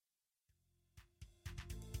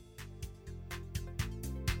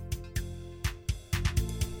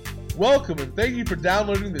Welcome and thank you for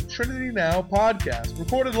downloading the Trinity Now podcast,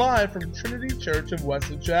 recorded live from Trinity Church of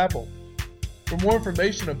Wesley Chapel. For more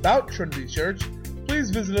information about Trinity Church,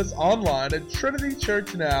 please visit us online at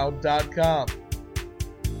trinitychurchnow.com.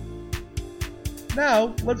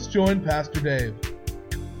 Now, let's join Pastor Dave.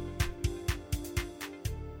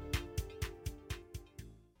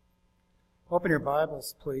 Open your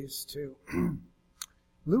Bibles, please, to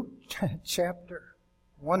Luke chapter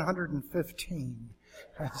 115.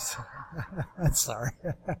 I'm sorry.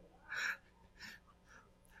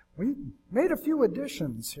 We made a few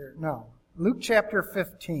additions here. No. Luke chapter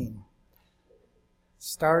 15,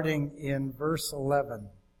 starting in verse 11.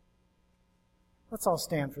 Let's all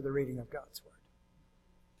stand for the reading of God's Word.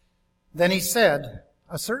 Then he said,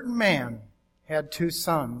 a certain man had 2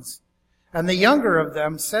 sons, and the younger of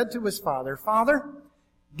them said to his father, Father,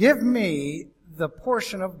 give me the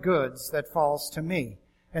portion of goods that falls to me.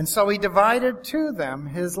 And so he divided to them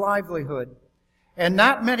his livelihood. And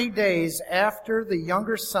not many days after, the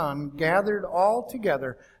younger son gathered all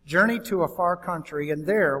together, journeyed to a far country, and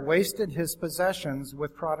there wasted his possessions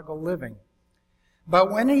with prodigal living. But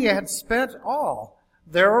when he had spent all,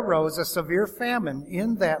 there arose a severe famine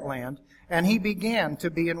in that land, and he began to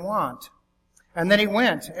be in want. And then he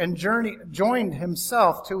went and joined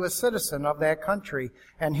himself to a citizen of that country,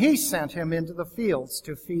 and he sent him into the fields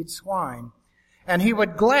to feed swine. And he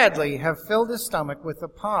would gladly have filled his stomach with the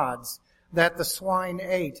pods that the swine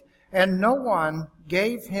ate, and no one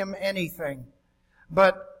gave him anything.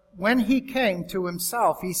 But when he came to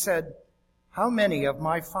himself, he said, how many of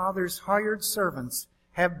my father's hired servants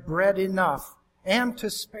have bread enough and to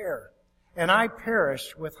spare, and I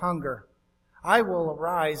perish with hunger? I will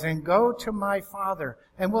arise and go to my father,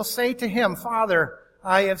 and will say to him, Father,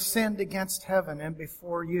 I have sinned against heaven and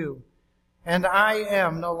before you, and I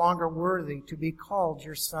am no longer worthy to be called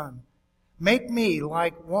your son. Make me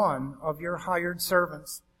like one of your hired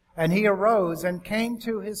servants. And he arose and came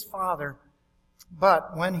to his father.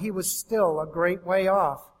 But when he was still a great way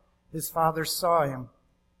off, his father saw him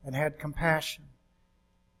and had compassion,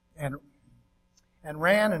 and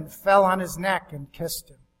ran and fell on his neck and kissed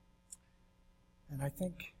him. And I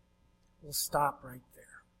think we'll stop right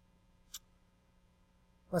there.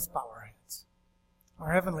 Let's bow our heads.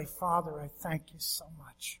 Our Heavenly Father, I thank you so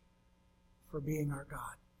much for being our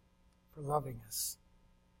God, for loving us.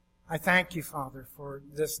 I thank you, Father, for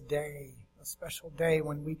this day, a special day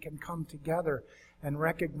when we can come together and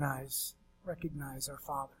recognize our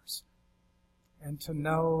fathers, and to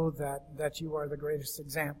know that you are the greatest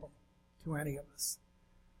example to any of us.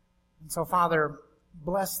 And so, Father,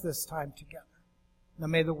 bless this time together. Now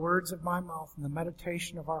may the words of my mouth and the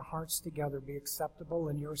meditation of our hearts together be acceptable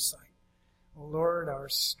in your sight, O Lord, our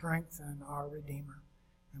strength and our Redeemer.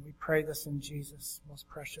 And we pray this in Jesus' most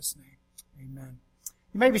precious name. Amen.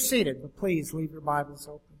 You may be seated, but please leave your Bibles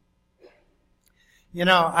open. You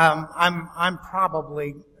know, I'm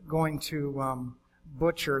probably going to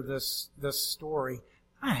butcher this story.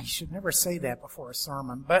 I should never say that before a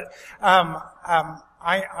sermon, but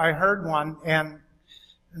I heard one, and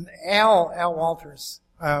Al Walters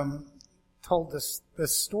told this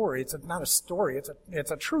story. It's not a story;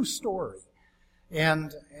 it's a true story.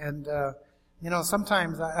 And you know,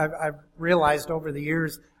 sometimes I've realized over the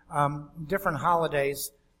years, different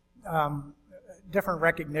holidays, different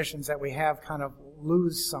recognitions that we have kind of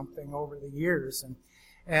lose something over the years.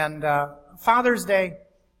 And Father's Day,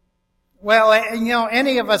 well, you know,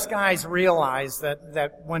 any of us guys realize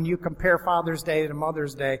that when you compare Father's Day to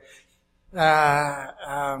Mother's Day,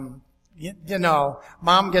 you know,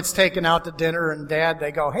 Mom gets taken out to dinner, and Dad,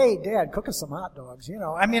 they go, hey, Dad, cook us some hot dogs. You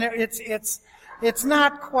know, I mean, it's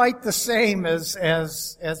not quite the same as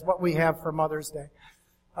what we have for Mother's Day.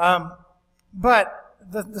 But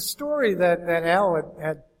the story that Al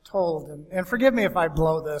had told, and forgive me if I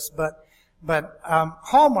blow this, but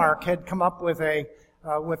Hallmark had come up with a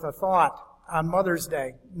thought on Mother's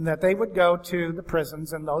Day that they would go to the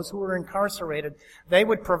prisons, and those who were incarcerated, they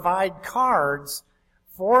would provide cards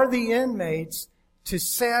for the inmates to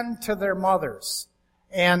send to their mothers.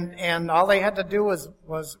 And all they had to do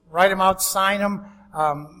was write them out, sign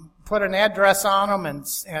them, put an address on them,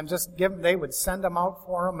 and just give them, they would send them out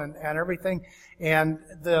for them and everything. And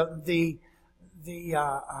the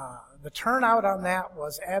turnout on that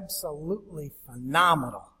was absolutely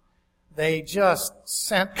phenomenal. They just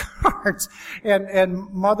sent cards,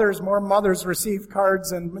 and more mothers received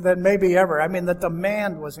cards than maybe ever. I mean, the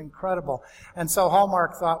demand was incredible. And so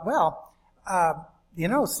Hallmark thought, well, you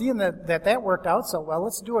know, seeing that worked out so well,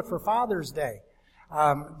 let's do it for Father's Day.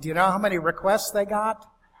 Do you know how many requests they got?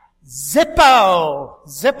 Zippo!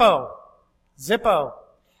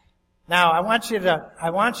 Now, I'm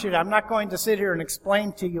not going to sit here and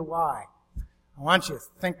explain to you why. I want you to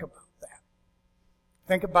think about that.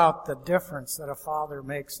 Think about the difference that a father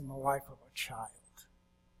makes in the life of a child.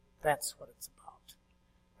 That's what it's about.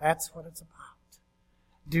 That's what it's about.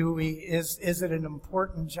 Is it an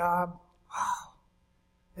important job? Oh,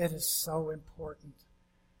 it is so important.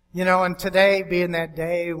 And today being that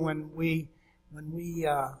day when we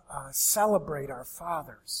celebrate our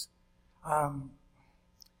fathers,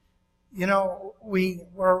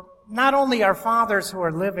 we're not only our fathers who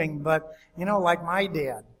are living, but, like my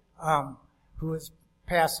dad, who has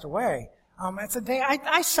passed away. It's a day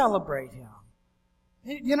I celebrate him.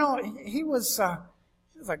 He was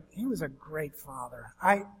a great father.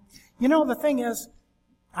 The thing is,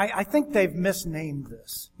 I think they've misnamed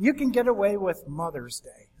this. You can get away with Mother's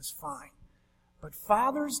Day. It's fine. But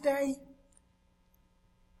Father's Day,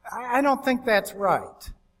 I don't think that's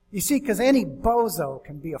right. You see, because any bozo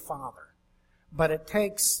can be a father. But it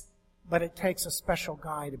takes a special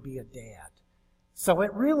guy to be a dad. So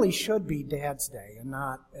it really should be Dad's Day and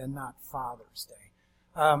not Father's Day.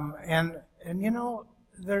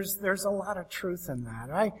 There's a lot of truth in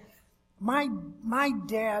that. My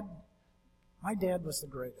dad was the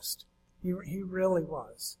greatest. He really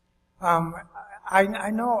was.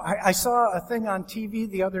 I saw a thing on TV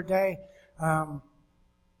the other day,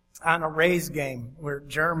 on a Rays game where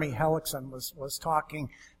Jeremy Hellickson was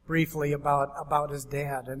talking briefly about his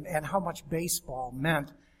dad and how much baseball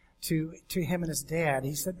meant to him and his dad.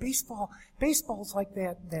 He said baseball's like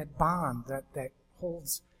that bond that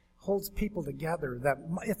holds people together. That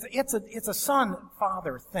it's a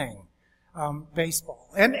son-father thing, baseball.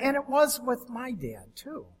 And it was with my dad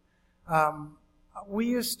too. We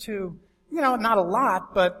used to, not a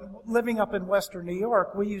lot, but living up in Western New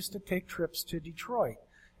York, we used to take trips to Detroit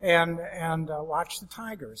and watch the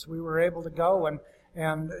Tigers. We were able to go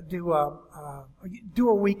and do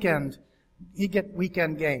a weekend. You get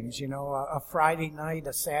weekend games, a Friday night,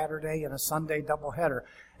 a Saturday, and a Sunday doubleheader.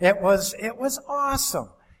 It was awesome.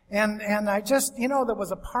 And I just, there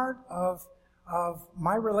was a part of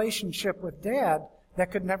my relationship with Dad that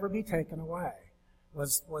could never be taken away,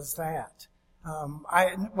 was that.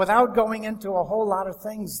 Without going into a whole lot of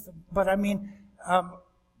things, but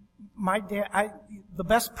my dad, the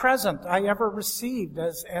best present I ever received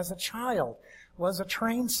as a child was a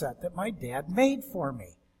train set that my dad made for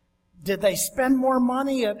me. Did they spend more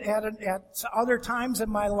money at other times in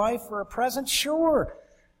my life for a present? Sure.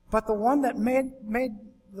 But the one that made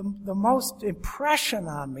the most impression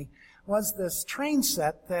on me was this train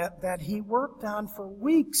set that he worked on for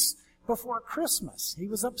weeks before Christmas. He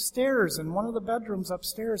was upstairs in one of the bedrooms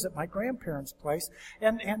upstairs at my grandparents' place,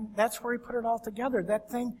 and that's where he put it all together. That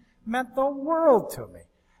thing meant the world to me.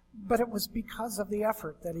 But it was because of the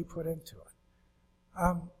effort that he put into it.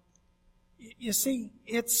 You see,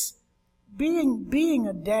 it's being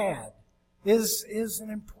a dad is an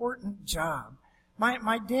important job.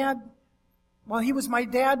 My dad, he was my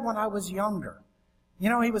dad when I was younger.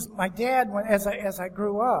 He was my dad as I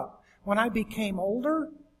grew up. When I became older,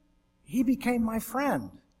 he became my friend.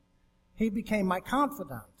 He became my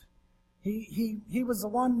confidant. He was the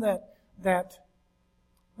one that guy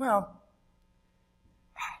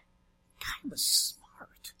was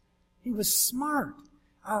smart. He was smart.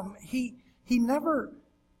 He never.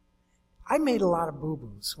 I made a lot of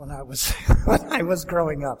boo-boos when I was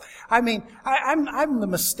growing up. I'm the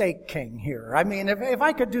mistake king here. If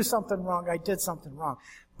I could do something wrong, I did something wrong.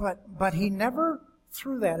 But he never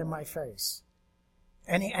threw that in my face.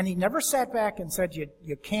 And he never sat back and said,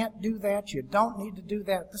 you can't do that, you don't need to do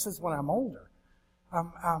that. This is when I'm older.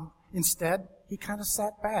 Instead, he kind of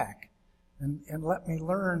sat back and let me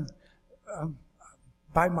learn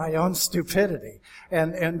by my own stupidity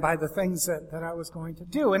and by the things that I was going to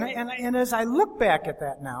do. And as I look back at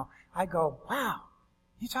that now, I go, wow,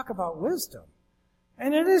 you talk about wisdom.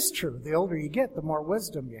 And it is true. The older you get, the more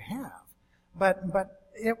wisdom you have. But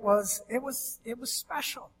it was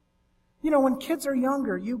special. When kids are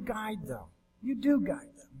younger, you guide them. You do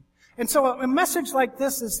guide them. And so a message like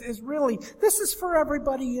this is really, this is for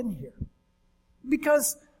everybody in here.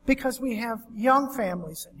 Because we have young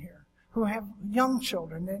families in here who have young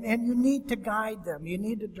children, and you need to guide them. You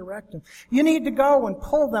need to direct them. You need to go and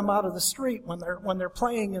pull them out of the street when they're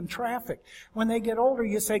playing in traffic. When they get older,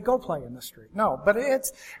 you say, go play in the street. No, but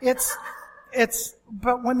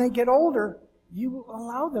but when they get older, you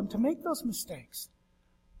allow them to make those mistakes.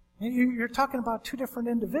 You're talking about two different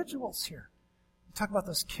individuals here. You talk about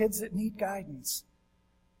those kids that need guidance,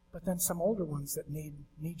 but then some older ones that need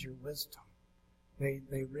your wisdom. They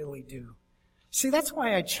really do. See, that's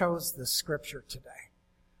why I chose this scripture today.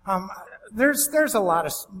 There's not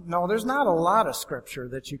a lot of scripture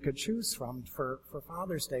that you could choose from for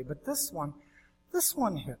Father's Day, but this one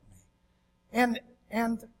hit me.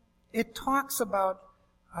 And it talks about,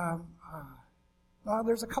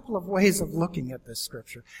 there's a couple of ways of looking at this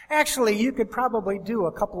scripture. Actually, you could probably do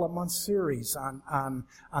a couple of months series on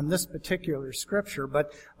this particular scripture,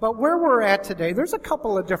 but where we're at today, there's a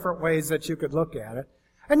couple of different ways that you could look at it.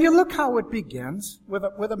 And you look how it begins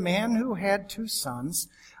with a man who had 2 sons.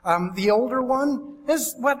 The older one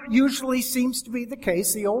is what usually seems to be the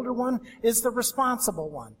case. The older one is the responsible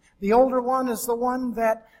one. The older one is the one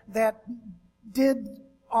that did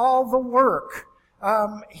all the work.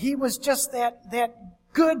 He was just that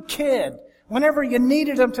good kid. Whenever you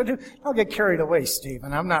needed him to do, don't get carried away,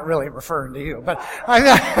 Stephen. I'm not really referring to you, but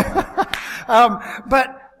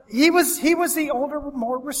but he was the older,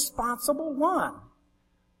 more responsible one.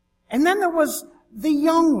 And then there was the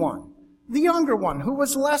younger one, who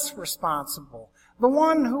was less responsible, the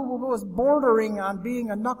one who was bordering on being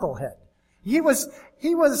a knucklehead.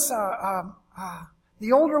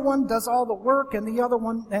 The older one does all the work, and the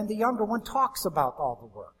younger one talks about all the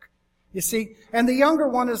work. You see, and the younger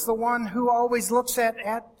one is the one who always looks at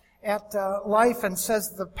life and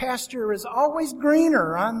says the pasture is always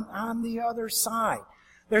greener on the other side.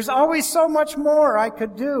 There's always so much more I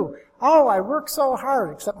could do. Oh, I work so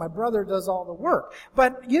hard, except my brother does all the work.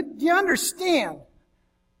 But you understand,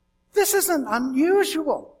 this isn't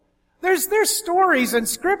unusual. There's stories in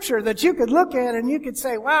Scripture that you could look at and you could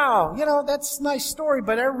say, wow, that's a nice story,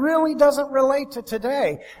 but it really doesn't relate to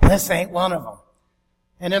today. This ain't one of them.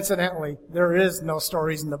 And incidentally, there is no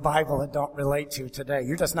stories in the Bible that don't relate to today.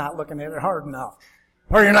 You're just not looking at it hard enough.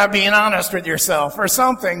 Or you're not being honest with yourself or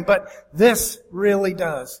something, but this really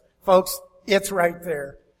does. Folks, it's right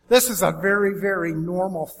there. This is a very, very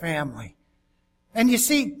normal family. And you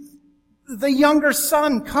see, the younger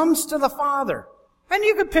son comes to the father. And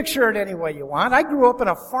you can picture it any way you want. I grew up in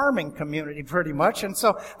a farming community pretty much, and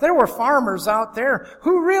so there were farmers out there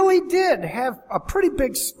who really did have a pretty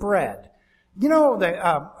big spread.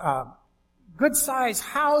 The good-sized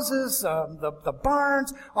houses, the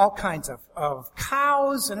barns, all kinds of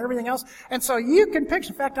cows and everything else. And so you can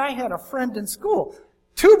picture, in fact, I had a friend in school.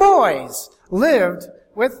 2 boys lived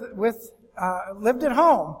lived at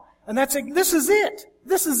home. And this is it.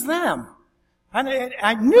 This is them. And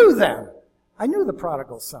I knew them. I knew the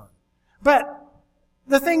prodigal son. But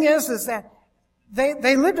the thing is that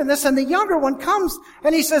they lived in this, and the younger one comes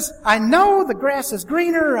and he says, I know the grass is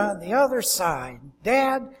greener on the other side.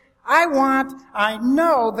 Dad, I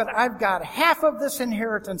know that I've got half of this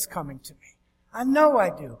inheritance coming to me. I know I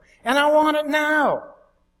do. And I want it now.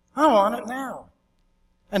 I want it now.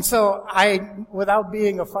 And so without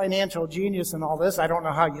being a financial genius and all this, I don't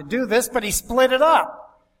know how you do this, but he split it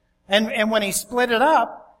up. And when he split it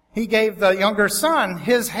up, he gave the younger son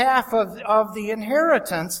his half of the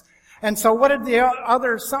inheritance. And so what did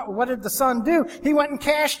the son do? He went and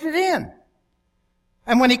cashed it in.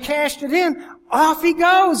 And when he cashed it in, off he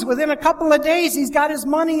goes. Within a couple of days, he's got his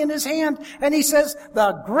money in his hand, and he says,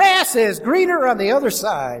 the grass is greener on the other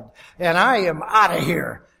side, and I am out of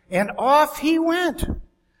here. And off he went.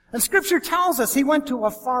 And Scripture tells us he went to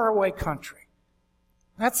a faraway country.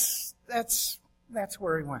 That's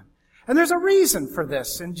where he went. And there's a reason for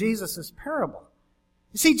this in Jesus' parable.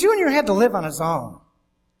 You see, Junior had to live on his own.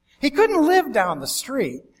 He couldn't live down the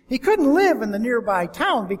street. He couldn't live in the nearby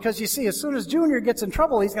town because, you see, as soon as Junior gets in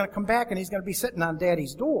trouble, he's going to come back and he's going to be sitting on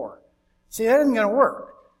Daddy's door. See, that isn't going to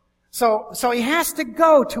work. So he has to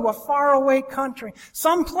go to a faraway country,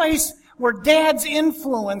 someplace where Dad's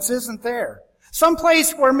influence isn't there.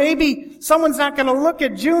 Someplace where maybe someone's not going to look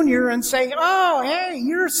at Junior and say, oh, hey,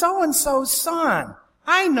 you're so-and-so's son.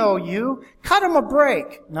 I know you. Cut him a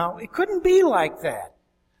break. No, it couldn't be like that.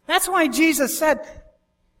 That's why Jesus said,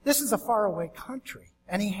 this is a faraway country.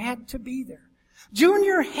 And he had to be there.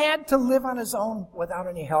 Junior had to live on his own without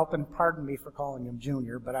any help, and pardon me for calling him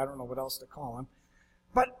Junior, but I don't know what else to call him.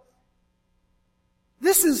 But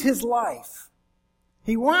this is his life.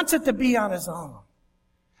 He wants it to be on his own.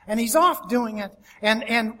 And he's off doing it.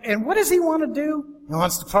 And what does he want to do? He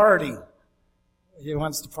wants to party. He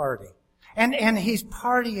wants to party. And he's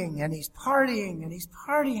partying, and he's partying, and he's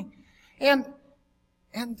partying. And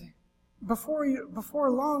before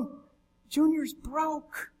long, Junior's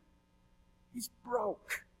broke. He's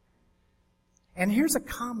broke. And here's a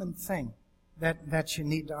common thing that you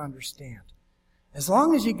need to understand. As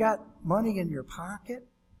long as you got money in your pocket,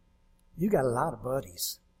 you got a lot of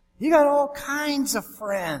buddies. You got all kinds of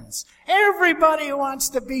friends. Everybody wants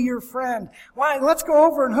to be your friend. Why, let's go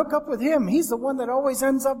over and hook up with him. He's the one that always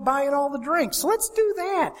ends up buying all the drinks. Let's do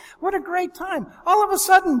that. What a great time. All of a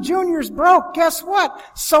sudden, Junior's broke. Guess what?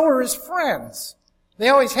 So are his friends. They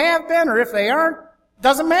always have been, or if they aren't,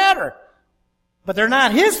 doesn't matter. But they're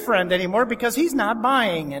not his friend anymore because he's not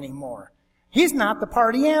buying anymore. He's not the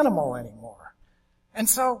party animal anymore. And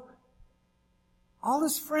so, all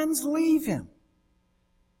his friends leave him.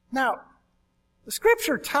 Now, the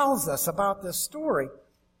Scripture tells us about this story,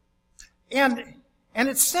 and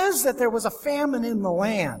it says that there was a famine in the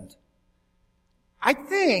land. I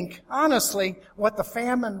think, honestly, what the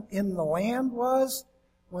famine in the land was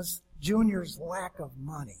Junior's lack of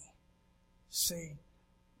money. See,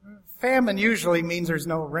 famine usually means there's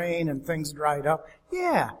no rain and things dried up.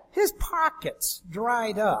 Yeah, his pockets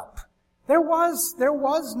dried up. There was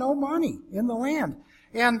no money in the land.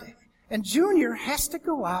 And Junior has to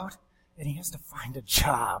go out and he has to find a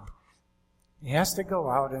job. He has to go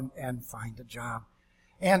out and find a job.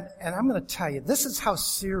 And I'm going to tell you, this is how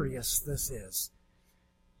serious this is.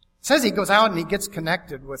 It says he goes out and he gets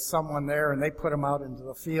connected with someone there and they put him out into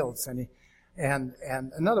the fields. And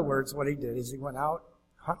in other words, what he did is he went out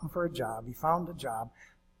hunting for a job. He found a job.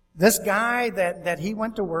 This guy that he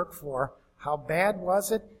went to work for, how bad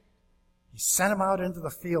was it? He sent him out into the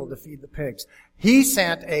field to feed the pigs. He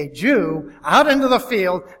sent a Jew out into the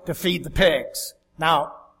field to feed the pigs.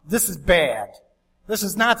 Now, this is bad. This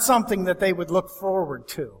is not something that they would look forward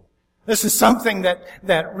to. This is something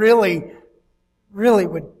that really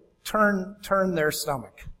would turn their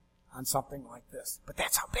stomach on something like this. But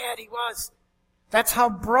that's how bad he was. That's how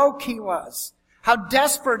broke he was. How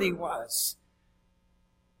desperate he was.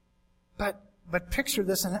 But picture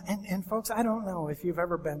this, and folks, I don't know if you've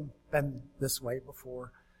ever been this way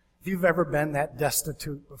before, if you've ever been that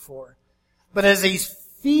destitute before. But as he's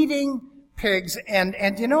feeding pigs, and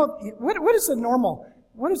you know, what is the normal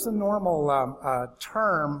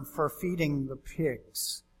term for feeding the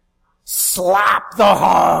pigs? Slop the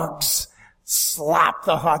hogs. Slop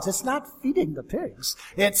the hogs. It's not feeding the pigs.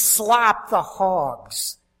 It's slop the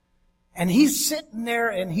hogs. And he's sitting there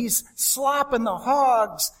and he's slopping the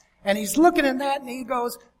hogs. And he's looking at that and he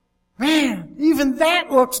goes, man, even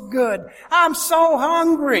that looks good. I'm so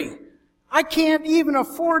hungry. I can't even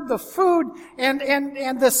afford the food and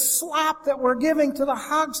the slop that we're giving to the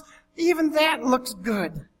hogs. Even that looks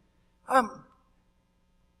good.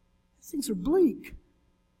 Things are bleak.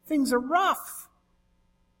 Things are rough.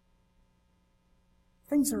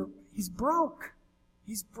 He's broke.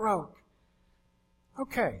 He's broke.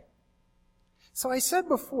 Okay. So I said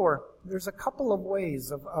before, there's a couple of ways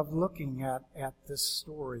of looking at this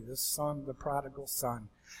story, this son, the prodigal son.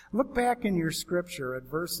 Look back in your scripture at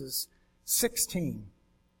verses 16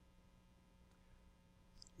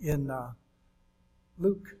 in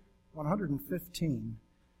Luke 115,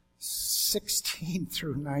 16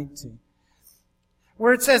 through 19,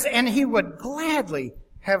 where it says, and he would gladly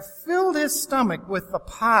have filled his stomach with the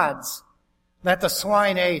pods that the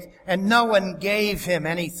swine ate, and no one gave him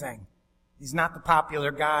anything. He's not the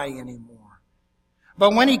popular guy anymore.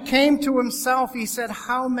 But when he came to himself, he said,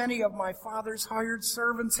 how many of my father's hired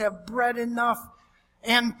servants have bread enough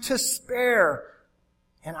and to spare,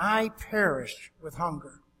 and I perish with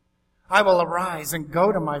hunger? I will arise and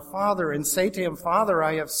go to my father and say to him, Father,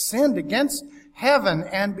 I have sinned against heaven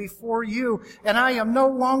and before you, and I am no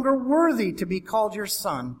longer worthy to be called your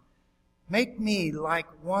son. Make me like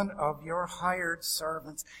one of your hired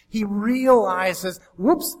servants. He realizes,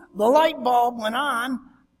 whoops, the light bulb went on,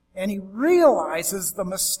 and he realizes the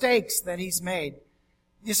mistakes that he's made.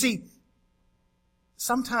 You see,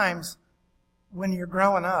 sometimes when you're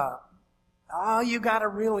growing up, all you got to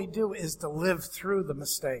really do is to live through the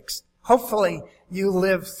mistakes. Hopefully, you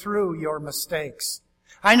live through your mistakes.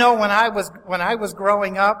 I know when I was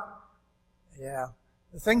growing up, the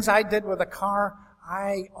things I did with a car,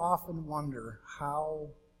 I often wonder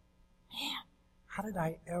how did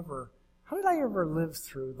I ever live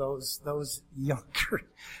through those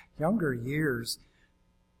younger years?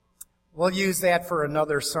 We'll use that for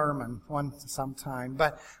another sermon sometime.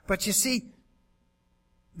 But you see,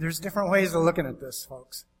 there's different ways of looking at this,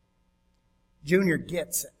 folks. Junior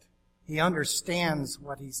gets it. He understands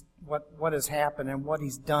what has happened and what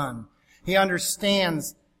he's done. He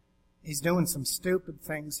understands he's doing some stupid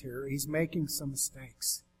things here. He's making some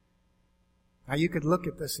mistakes. Now you could look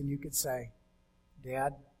at this and you could say,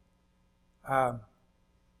 Dad,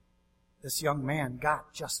 this young man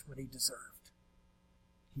got just what he deserved.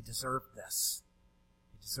 He deserved this.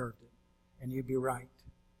 He deserved it. And you'd be right.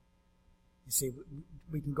 You see,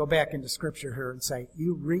 we can go back into Scripture here and say,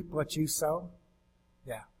 you reap what you sow.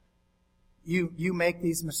 Yeah. you make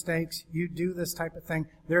these mistakes, you do this type of thing,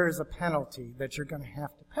 there is a penalty that you're going to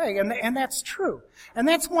have to pay. And that's true. And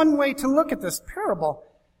that's one way to look at this parable,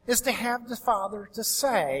 is to have the father to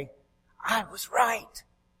say, I was right.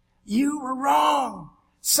 You were wrong.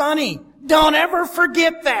 Sonny, don't ever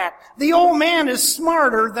forget that. The old man is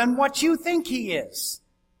smarter than what you think he is.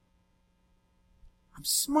 I'm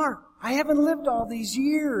smart. I haven't lived all these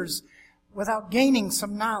years without gaining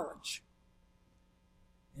some knowledge.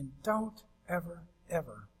 And don't ever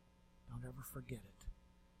forget it.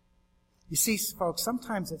 You see, folks,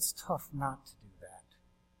 sometimes it's tough not to do that.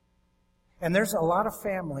 And there's a lot of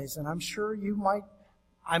families, and I'm sure you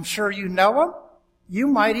know them. You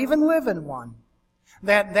might even live in one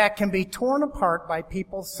that can be torn apart by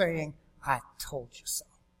people saying, I told you so,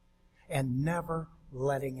 and never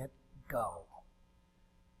letting it go.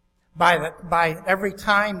 By every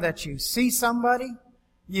time that you see somebody,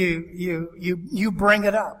 you bring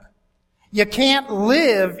it up. You can't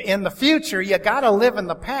live in the future. You got to live in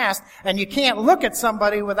the past, and you can't look at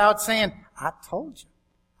somebody without saying, I told you.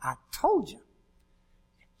 I told you.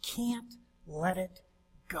 You can't let it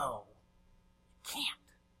go. You can't.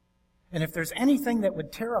 And if there's anything that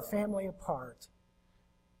would tear a family apart,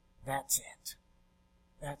 that's it.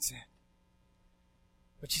 That's it.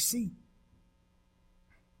 But you see,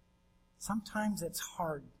 sometimes it's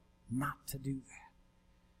hard not to do that.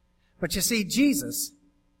 But you see, Jesus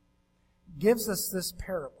gives us this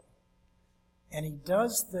parable, and he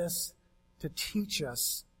does this to teach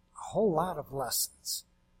us a whole lot of lessons.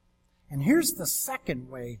 And here's the second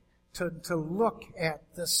way to look at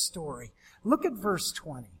this story. Look at verse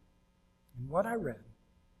 20 and what I read.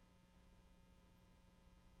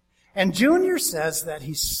 And Junior says that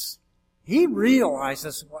he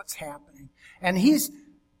realizes what's happening, and he's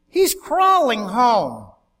crawling home.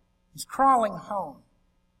 He's crawling home.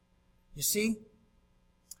 You see?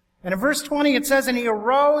 And in verse 20 it says, and he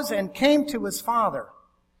arose and came to his father.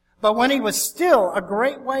 But when he was still a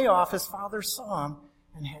great way off, his father saw him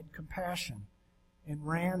and had compassion, and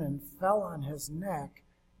ran and fell on his neck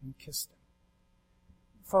and kissed him.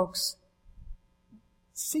 Folks,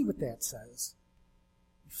 see what that says.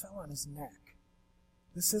 He fell on his neck.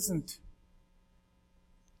 This isn't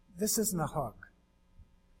a hug.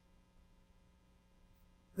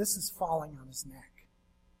 This is falling on his neck.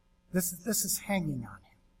 This is hanging on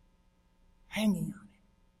him. Hanging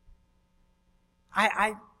on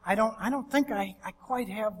him. I don't think I quite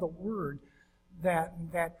have the word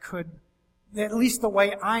that could, at least the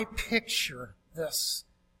way I picture this.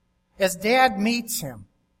 As Dad meets him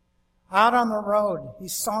out on the road, he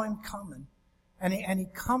saw him coming, and he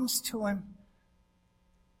comes to him,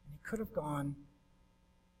 and he could have gone,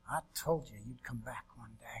 I told you you'd come back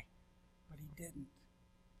one day, but he didn't.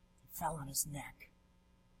 He fell on his neck,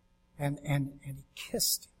 and he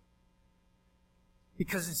kissed him.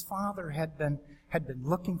 Because his father had been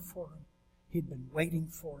looking for him. He'd been waiting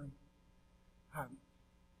for him.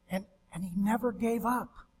 And he never gave up.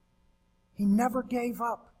 He never gave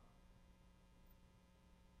up.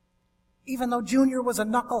 Even though Junior was a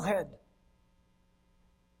knucklehead,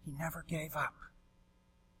 he never gave up.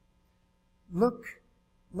 Look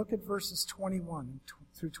at verses 21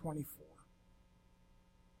 through 24.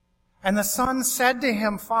 And the son said to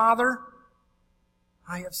him, Father,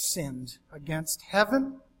 I have sinned against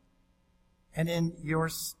heaven and in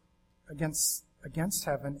against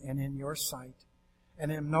heaven and in your sight,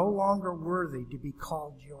 and am no longer worthy to be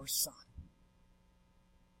called your son.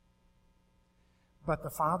 But the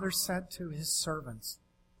father said to his servants,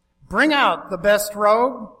 Bring out the best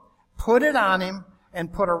robe, put it on him,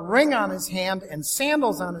 and put a ring on his hand and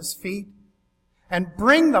sandals on his feet, and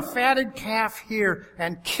bring the fatted calf here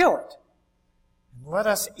and kill it, and let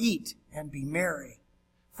us eat and be merry.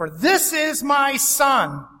 For this is my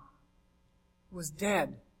son, who was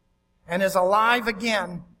dead and is alive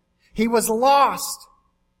again. He was lost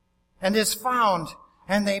and is found,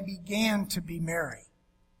 and they began to be merry.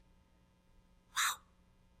 Wow.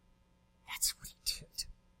 That's what he did.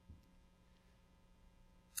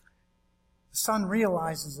 The son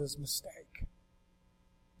realizes his mistake.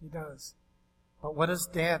 He does. But what does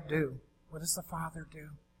Dad do? What does the father do?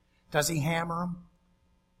 Does he hammer him?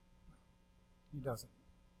 He doesn't.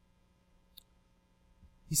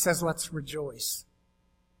 He says, let's rejoice.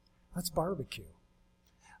 Let's barbecue.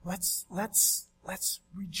 Let's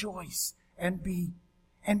rejoice and be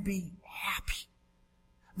happy.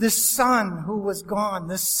 This son who was gone,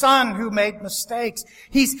 this son who made mistakes,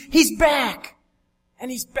 he's back. And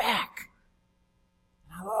he's back.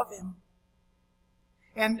 And I love him.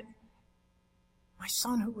 And my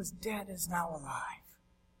son who was dead is now alive.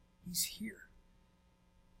 He's here.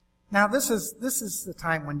 Now, this is the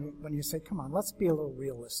time when you say, come on, let's be a little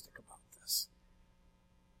realistic about this.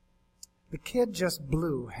 The kid just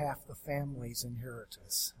blew half the family's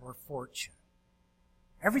inheritance or fortune.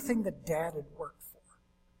 Everything that Dad had worked for.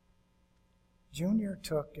 Junior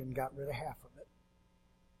took and got rid of half of it.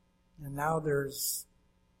 And now there's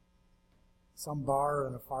some bar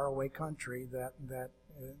in a faraway country that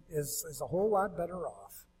is a whole lot better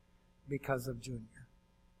off because of Junior.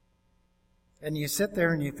 And you sit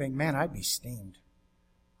there and you think, man, I'd be steamed.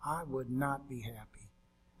 I would not be happy.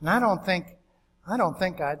 And I don't think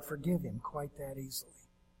I'd forgive him quite that easily.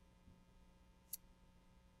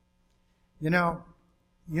 You know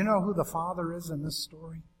who the Father is in this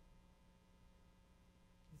story?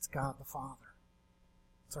 It's God the Father.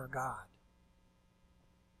 It's our God.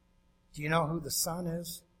 Do you know who the Son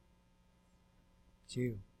is? It's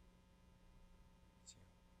you. It's you.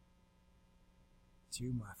 It's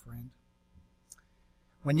you, my friend.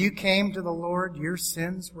 When you came to the Lord, your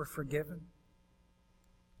sins were forgiven,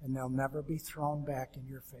 and they'll never be thrown back in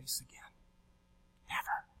your face again.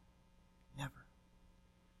 Never. Never.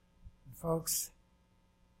 And folks,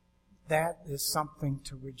 that is something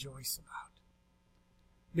to rejoice about.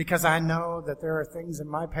 Because I know that there are things in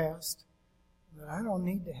my past that I don't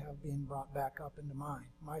need to have being brought back up into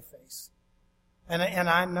my face. And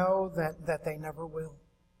I know that they never will.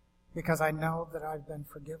 Because I know that I've been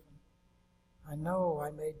forgiven. I know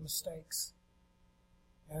I made mistakes.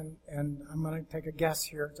 And I'm going to take a guess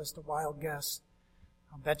here, just a wild guess.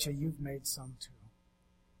 I'll bet you've made some too.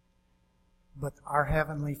 But our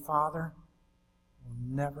Heavenly Father will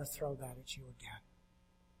never throw that at you again.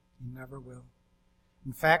 He never will.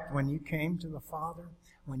 In fact, when you came to the Father,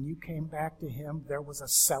 when you came back to Him, there was a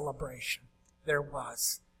celebration. There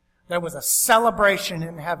was. There was a celebration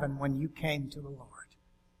in heaven when you came to the Lord.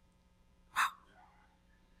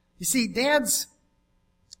 You see, dads,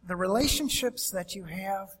 the relationships that you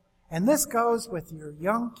have, and this goes with your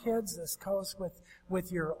young kids, this goes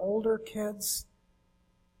with your older kids.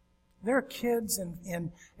 There are kids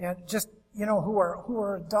and just, who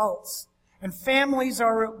are adults. And families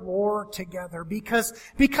are at war together because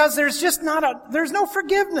there's no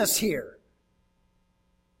forgiveness here.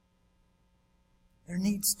 There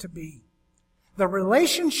needs to be. The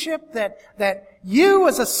relationship that you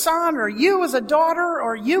as a son or you as a daughter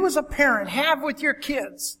or you as a parent have with your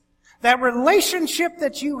kids, that relationship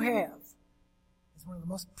that you have is one of the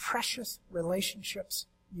most precious relationships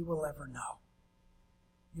you will ever know.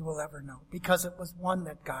 You will ever know, because it was one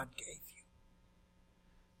that God gave you.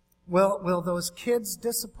 Will those kids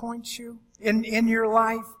disappoint you in your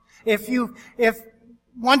life?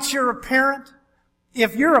 Once you're a parent,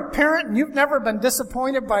 if you're a parent and you've never been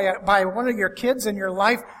disappointed by one of your kids in your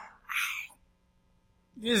life,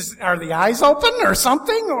 are the eyes open or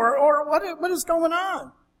something? Or what is going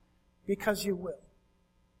on? Because you will.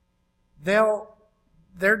 Their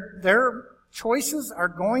choices are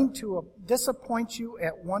going to disappoint you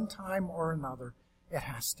at one time or another. It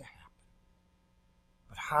has to happen.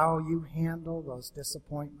 But how you handle those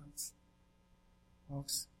disappointments,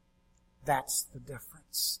 folks, that's the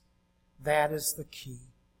difference. That is the key.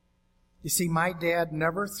 You see, my dad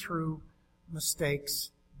never threw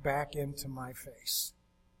mistakes back into my face.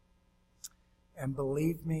 And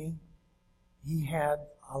believe me, he had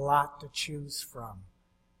a lot to choose from.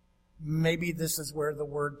 Maybe this is where the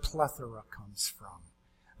word plethora comes from.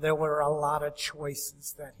 There were a lot of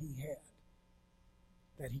choices that he had,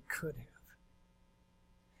 that he could have.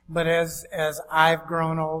 But as I've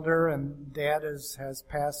grown older and Dad has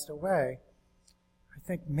passed away, I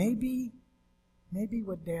think maybe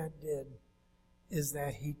what Dad did is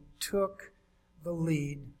that he took the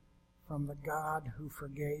lead from the God who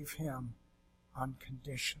forgave him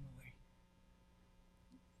unconditionally.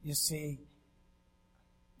 You see,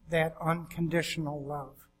 that unconditional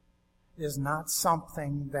love is not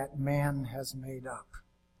something that man has made up.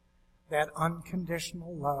 That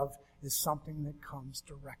unconditional love is something that comes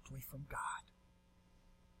directly from God.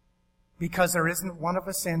 Because there isn't one of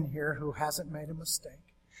us in here who hasn't made a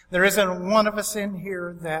mistake. There isn't one of us in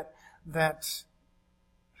here that God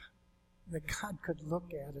could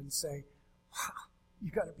look at and say, wow, you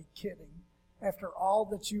got to be kidding. After all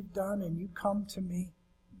that you've done and you come to me?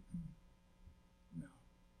 No.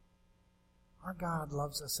 Our God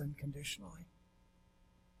loves us unconditionally.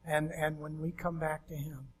 And when we come back to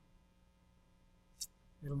Him,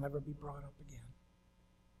 it'll never be brought up again.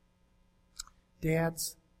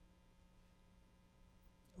 Dads,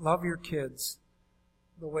 love your kids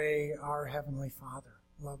the way our Heavenly Father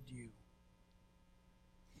loved you.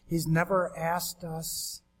 He's never asked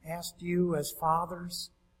you as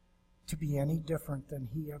fathers to be any different than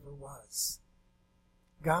He ever was.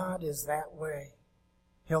 God is that way.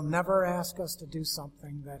 He'll never ask us to do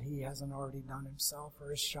something that He hasn't already done Himself or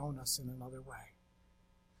has shown us in another way.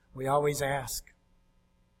 We always ask,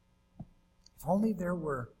 if only there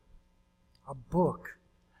were a book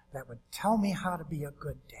that would tell me how to be a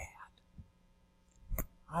good dad.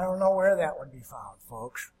 I don't know where that would be found,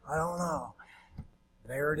 folks. I don't know.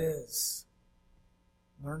 There it is.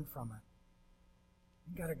 Learn from it.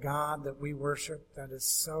 You've got a God that we worship that is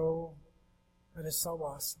so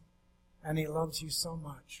awesome. And He loves you so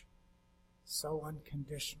much, so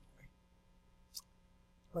unconditionally.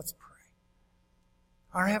 Let's pray.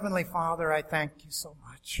 Our Heavenly Father, I thank you so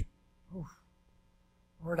much. Oof.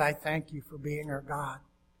 Lord, I thank you for being our God.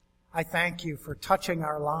 I thank you for touching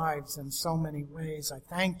our lives in so many ways. I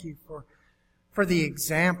thank you for the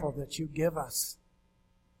example that you give us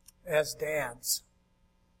as dads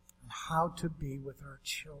and how to be with our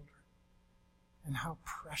children and how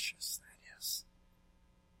precious that is.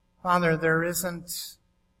 Father, there isn't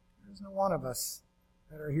one of us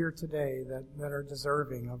that are here today that are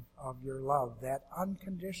deserving of your love, that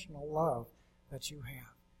unconditional love that you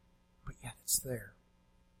have. But yet it's there.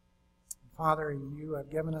 Father, you have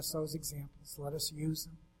given us those examples. Let us use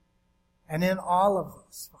them. And in all of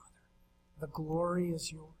this, Father, the glory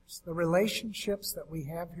is yours. The relationships that we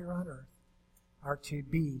have here on earth are to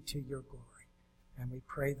be to your glory. And we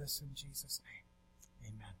pray this in Jesus' name.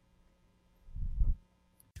 Amen.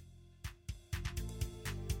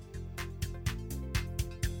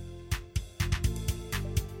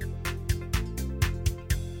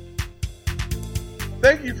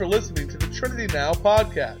 Thank you for listening to the Trinity Now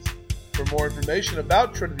podcast. For more information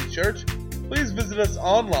about Trinity Church, please visit us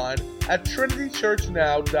online at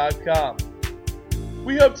trinitychurchnow.com.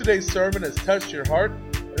 We hope today's sermon has touched your heart,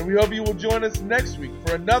 and we hope you will join us next week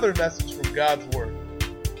for another message from God's Word.